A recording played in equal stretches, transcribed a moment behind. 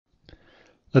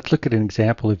Let's look at an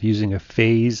example of using a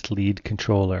phased lead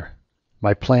controller.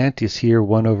 My plant is here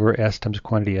 1 over s times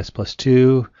quantity s plus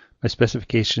 2. My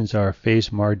specifications are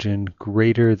phase margin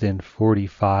greater than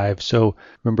 45. So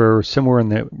remember, somewhere in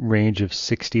the range of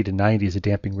 60 to 90 is a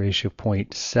damping ratio of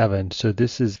 0.7. So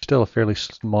this is still a fairly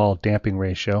small damping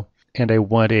ratio. And I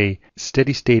want a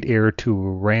steady state error to a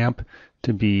ramp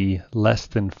to be less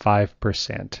than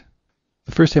 5%.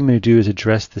 The first thing I'm going to do is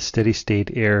address the steady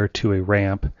state error to a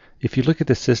ramp. If you look at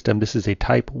the system, this is a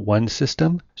type 1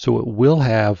 system, so it will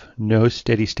have no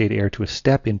steady state error to a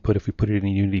step input if we put it in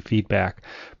unity feedback.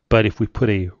 But if we put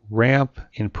a ramp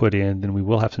input in, then we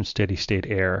will have some steady state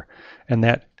error. And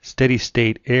that steady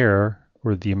state error,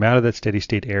 or the amount of that steady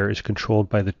state error, is controlled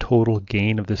by the total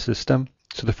gain of the system.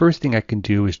 So the first thing I can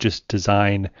do is just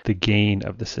design the gain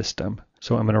of the system.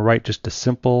 So I'm going to write just a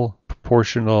simple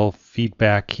proportional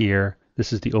feedback here.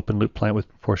 This is the open loop plant with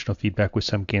proportional feedback with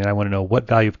some gain. I want to know what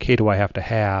value of k do I have to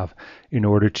have in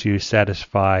order to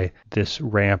satisfy this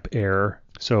ramp error.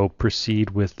 So proceed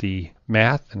with the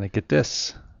math and I get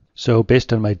this. So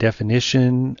based on my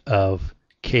definition of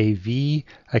kV,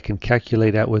 I can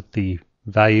calculate out what the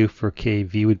value for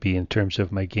kV would be in terms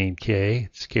of my gain k.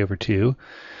 It's k over 2.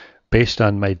 Based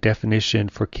on my definition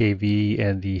for kV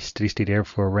and the steady state error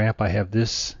for a ramp, I have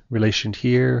this relation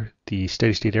here. The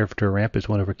steady state error for a ramp is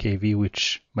 1 over kV,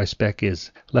 which my spec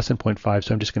is less than 0.5,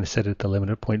 so I'm just going to set it at the limit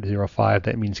of 0.05.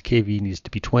 That means kV needs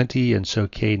to be 20, and so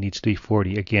k needs to be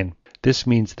 40. Again, this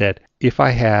means that if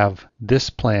I have this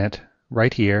plant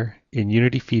right here in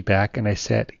unity feedback, and I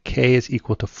set k is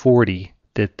equal to 40,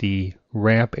 that the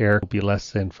ramp error will be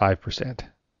less than 5%.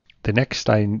 The next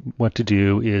I want to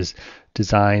do is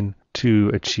design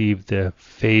to achieve the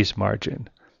phase margin.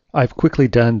 I've quickly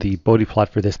done the bode plot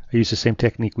for this. I use the same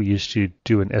technique we used to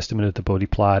do an estimate of the bode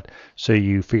plot. So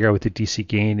you figure out what the DC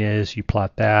gain is, you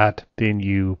plot that, then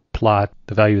you plot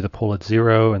the value of the pole at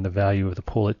 0 and the value of the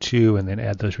pole at 2, and then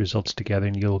add those results together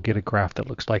and you'll get a graph that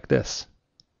looks like this.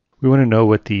 We want to know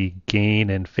what the gain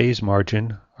and phase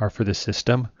margin are for the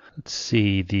system. Let's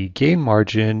see, the gain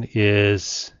margin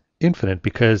is infinite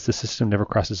because the system never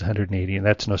crosses 180, and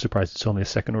that's no surprise, it's only a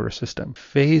second order system.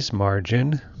 Phase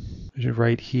margin is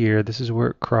right here. This is where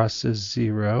it crosses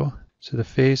 0. So the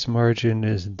phase margin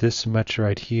is this much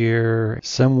right here,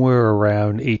 somewhere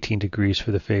around 18 degrees for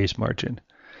the phase margin.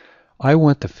 I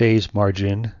want the phase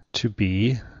margin to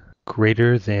be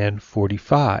greater than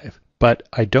 45, but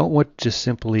I don't want to just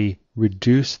simply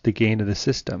reduce the gain of the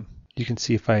system. You can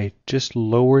see if I just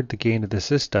lowered the gain of the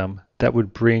system, that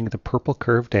would bring the purple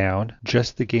curve down,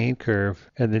 just the gain curve,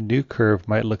 and the new curve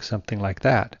might look something like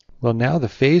that. Well, now the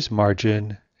phase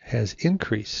margin has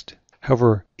increased.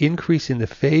 However, increasing the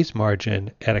phase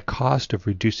margin at a cost of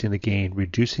reducing the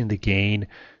gain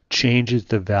changes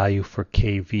the value for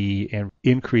kV and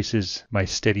increases my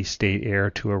steady state error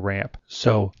to a ramp.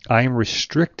 So I'm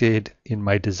restricted in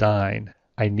my design.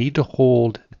 I need to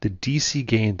hold the DC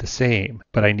gain the same,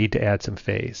 but I need to add some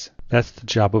phase. That's the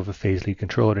job of a phase lead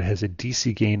controller. It has a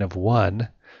DC gain of 1,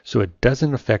 so it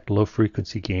doesn't affect low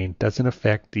frequency gain, doesn't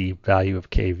affect the value of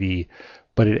kV,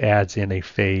 but it adds in a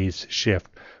phase shift.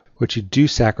 What you do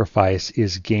sacrifice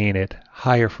is gain at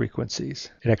higher frequencies.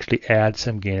 It actually adds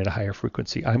some gain at a higher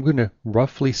frequency. I'm going to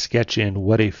roughly sketch in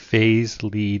what a phase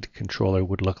lead controller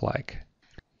would look like.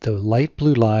 The light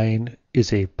blue line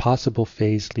is a possible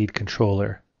phase lead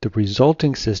controller. The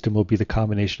resulting system will be the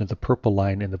combination of the purple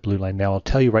line and the blue line. Now I'll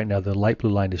tell you right now the light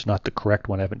blue line is not the correct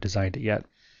one. I haven't designed it yet.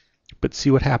 But see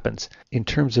what happens. In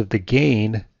terms of the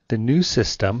gain, the new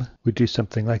system would do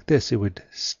something like this. It would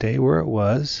stay where it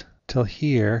was till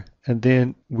here, and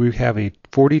then we have a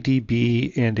 40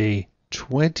 dB and a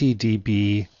 20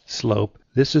 dB slope.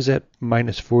 This is at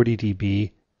minus 40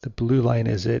 dB. The blue line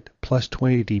is at plus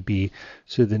 20 dB,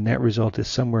 so the net result is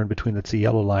somewhere in between. That's the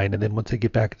yellow line, and then once I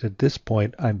get back to this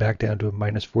point, I'm back down to a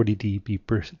minus 40 dB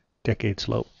per decade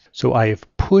slope. So I have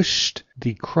pushed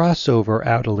the crossover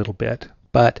out a little bit,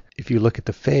 but if you look at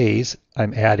the phase,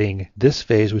 I'm adding this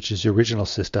phase, which is the original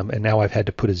system, and now I've had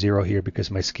to put a 0 here because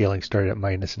my scaling started at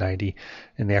minus 90,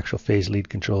 and the actual phase lead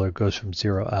controller goes from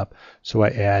 0 up. So I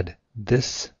add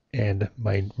this, and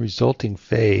my resulting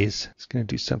phase is going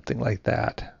to do something like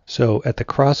that. So at the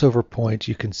crossover point,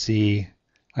 you can see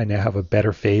I now have a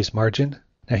better phase margin.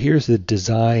 Now here's the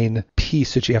design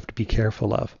piece that you have to be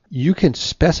careful of. You can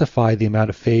specify the amount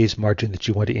of phase margin that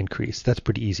you want to increase. That's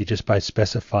pretty easy just by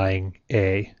specifying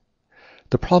A.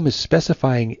 The problem is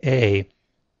specifying A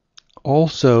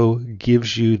also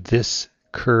gives you this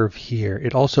curve here.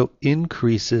 It also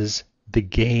increases the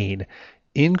gain.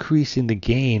 Increasing the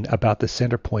gain about the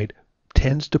center point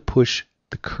tends to push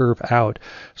the curve out.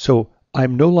 So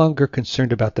I'm no longer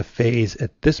concerned about the phase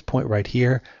at this point right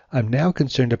here. I'm now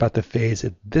concerned about the phase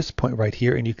at this point right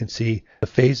here, and you can see the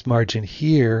phase margin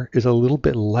here is a little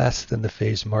bit less than the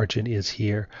phase margin is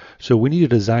here. So when you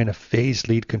design a phase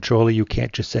lead controller, you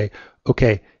can't just say,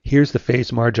 okay, here's the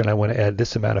phase margin, I want to add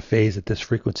this amount of phase at this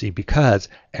frequency, because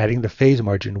adding the phase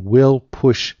margin will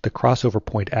push the crossover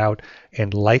point out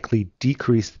and likely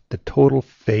decrease the total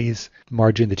phase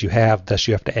margin that you have, thus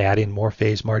you have to add in more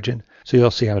phase margin. So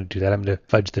you'll see how I'm going to do that. I'm going to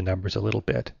fudge the numbers a little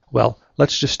bit. Well,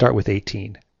 let's just start with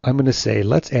 18. I'm going to say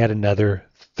let's add another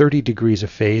 30 degrees of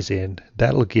phase in.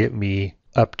 That'll get me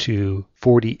up to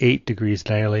 48 degrees,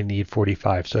 and I only need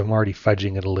 45, so I'm already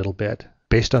fudging it a little bit.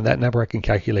 Based on that number, I can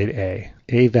calculate A.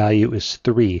 A value is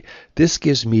 3. This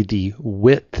gives me the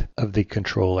width of the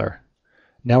controller.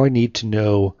 Now I need to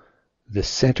know the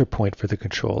center point for the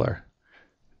controller.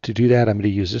 To do that, I'm going to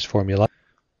use this formula,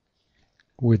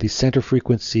 where the center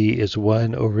frequency is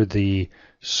 1 over the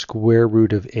square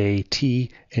root of AT,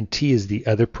 and T is the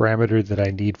other parameter that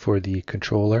I need for the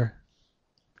controller.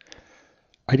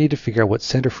 I need to figure out what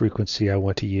center frequency I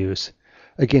want to use.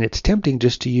 Again, it's tempting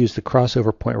just to use the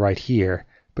crossover point right here,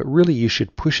 but really you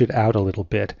should push it out a little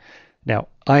bit. Now,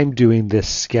 I'm doing this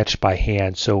sketch by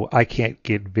hand, so I can't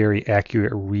get very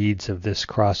accurate reads of this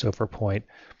crossover point.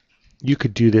 You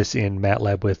could do this in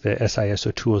MATLAB with the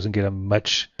SISO tools and get a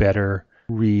much better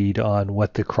read on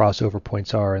what the crossover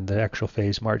points are and the actual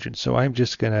phase margin. So I'm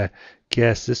just going to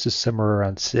guess this is somewhere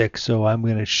around 6, so I'm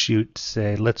going to shoot,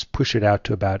 say, let's push it out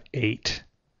to about 8.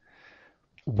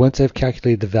 Once I've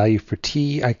calculated the value for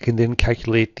t, I can then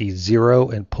calculate the 0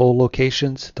 and pole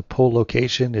locations. The pole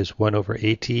location is 1 over AT,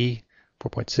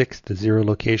 4.6. The 0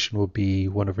 location will be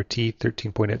 1 over t,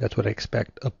 13.8. That's what I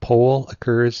expect. A pole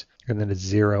occurs, and then a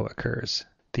 0 occurs.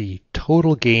 The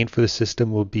total gain for the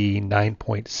system will be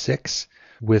 9.6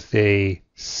 with a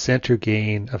center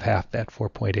gain of half that,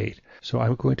 4.8. So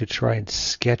I'm going to try and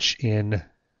sketch in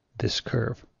this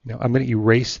curve. Now I'm going to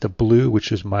erase the blue,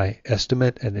 which is my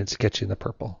estimate, and then sketch in the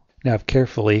purple. Now I've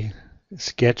carefully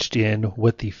sketched in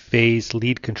what the phase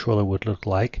lead controller would look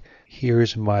like.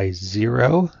 Here's my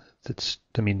 0,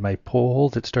 my pole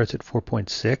that starts at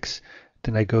 4.6.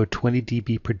 Then I go 20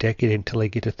 dB per decade until I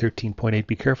get to 13.8.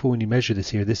 Be careful when you measure this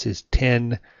here. This is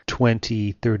 10,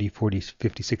 20, 30, 40,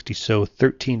 50, 60. So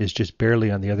 13 is just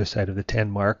barely on the other side of the 10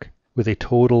 mark, with a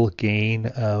total gain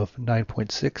of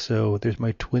 9.6. So there's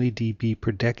my 20 dB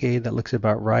per decade. That looks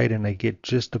about right, and I get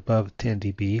just above 10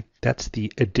 dB. That's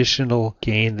the additional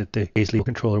gain that the phase lead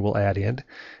controller will add in.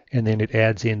 And then it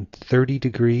adds in 30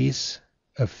 degrees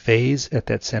of phase at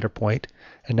that center point.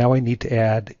 And now I need to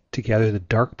add together the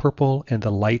dark purple and the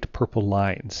light purple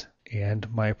lines. And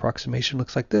my approximation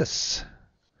looks like this.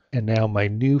 And now my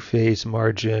new phase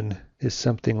margin is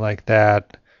something like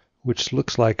that, which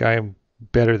looks like I'm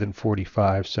better than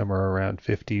 45, somewhere around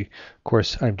 50. Of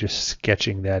course, I'm just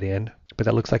sketching that in, but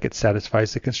that looks like it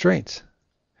satisfies the constraints.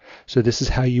 So this is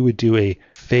how you would do a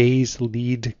phase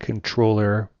lead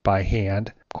controller by hand.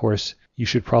 Of course, you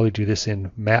should probably do this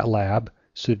in MATLAB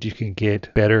so that you can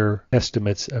get better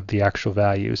estimates of the actual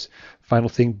values. Final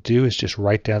thing to do is just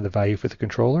write down the value for the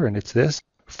controller, and it's this.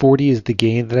 40 is the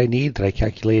gain that I need, that I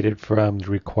calculated from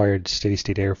the required steady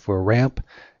state error for a ramp.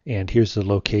 And here's the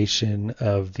location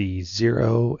of the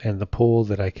 0 and the pole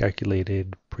that I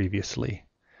calculated previously.